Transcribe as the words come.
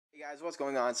Hey guys, what's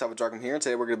going on? Savage Arkham here, and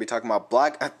today we're going to be talking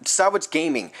about Savage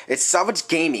Gaming. It's Savage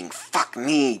Gaming. Fuck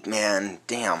me, man.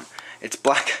 Damn. It's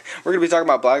Black. We're going to be talking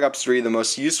about Black Ops 3, the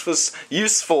most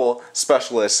useful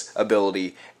specialist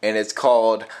ability, and it's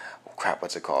called. Crap,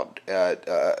 what's it called?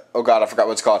 Oh god, I forgot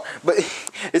what it's called. But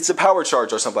it's a power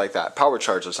charge or something like that. Power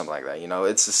charge or something like that. You know,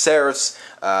 it's the Seraph's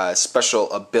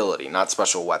special ability, not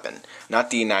special weapon, not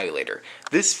the Annihilator.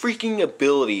 This freaking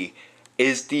ability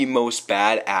is the most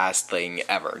badass thing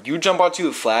ever. You jump onto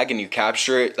a flag and you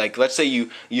capture it. Like, let's say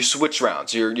you switch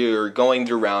rounds. You're going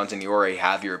through rounds and you already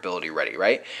have your ability ready,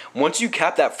 right? Once you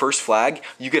cap that first flag,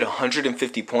 you get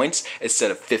 150 points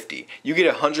instead of 50. You get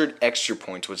 100 extra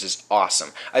points, which is awesome.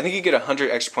 I think you get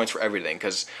 100 extra points for everything,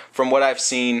 because from what I've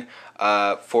seen,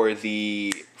 for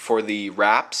the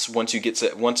wraps, once you get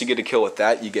a kill with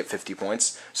that, you get 50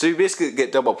 points. So you basically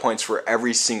get double points for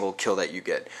every single kill that you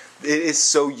get. It is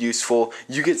so useful.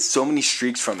 You get so many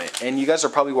streaks from it. And you guys are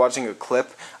probably watching a clip.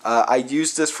 I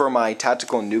used this for my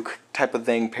tactical nuke type of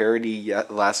thing parody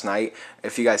last night.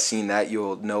 If you guys seen that,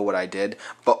 you'll know what I did.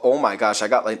 But oh my gosh, I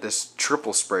got like this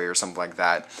triple spray or something like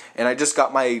that. And I just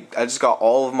got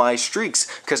all of my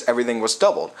streaks because everything was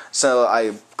doubled. So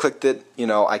I clicked it, you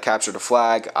know, I captured a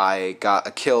flag, I got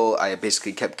a kill, I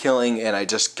basically kept killing, and I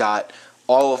just got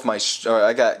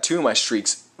I got 2 of my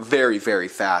streaks very, very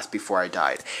fast before I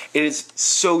died. It is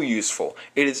so useful.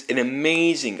 It is an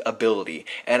amazing ability,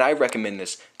 and I recommend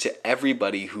this to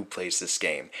everybody who plays this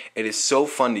game. It is so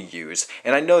fun to use,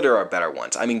 and I know there are better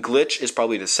ones. I mean, Glitch is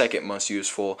probably the second most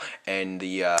useful, and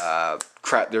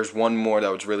there's one more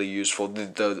that was really useful,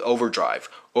 the Overdrive.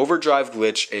 Overdrive,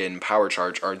 Glitch, and Power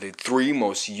Charge are the 3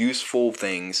 most useful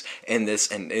things in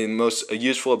this, and most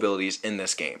useful abilities in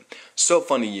this game. So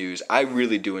fun to use. I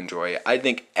really do enjoy it. I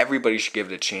think everybody should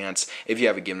give it a chance if you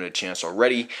haven't given it a chance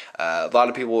already. A lot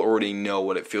of people already know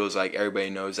what it feels like. Everybody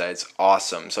knows that it's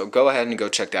awesome. So go ahead and go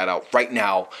check that out right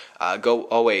now.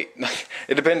 Oh wait,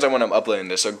 it depends on when I'm uploading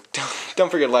this. So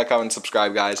don't forget to like, comment, and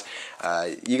subscribe, guys.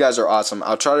 You guys are awesome.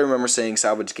 I'll try to remember saying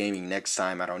Salvage Gaming next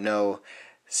time. I don't know.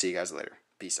 See you guys later.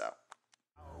 Peace out.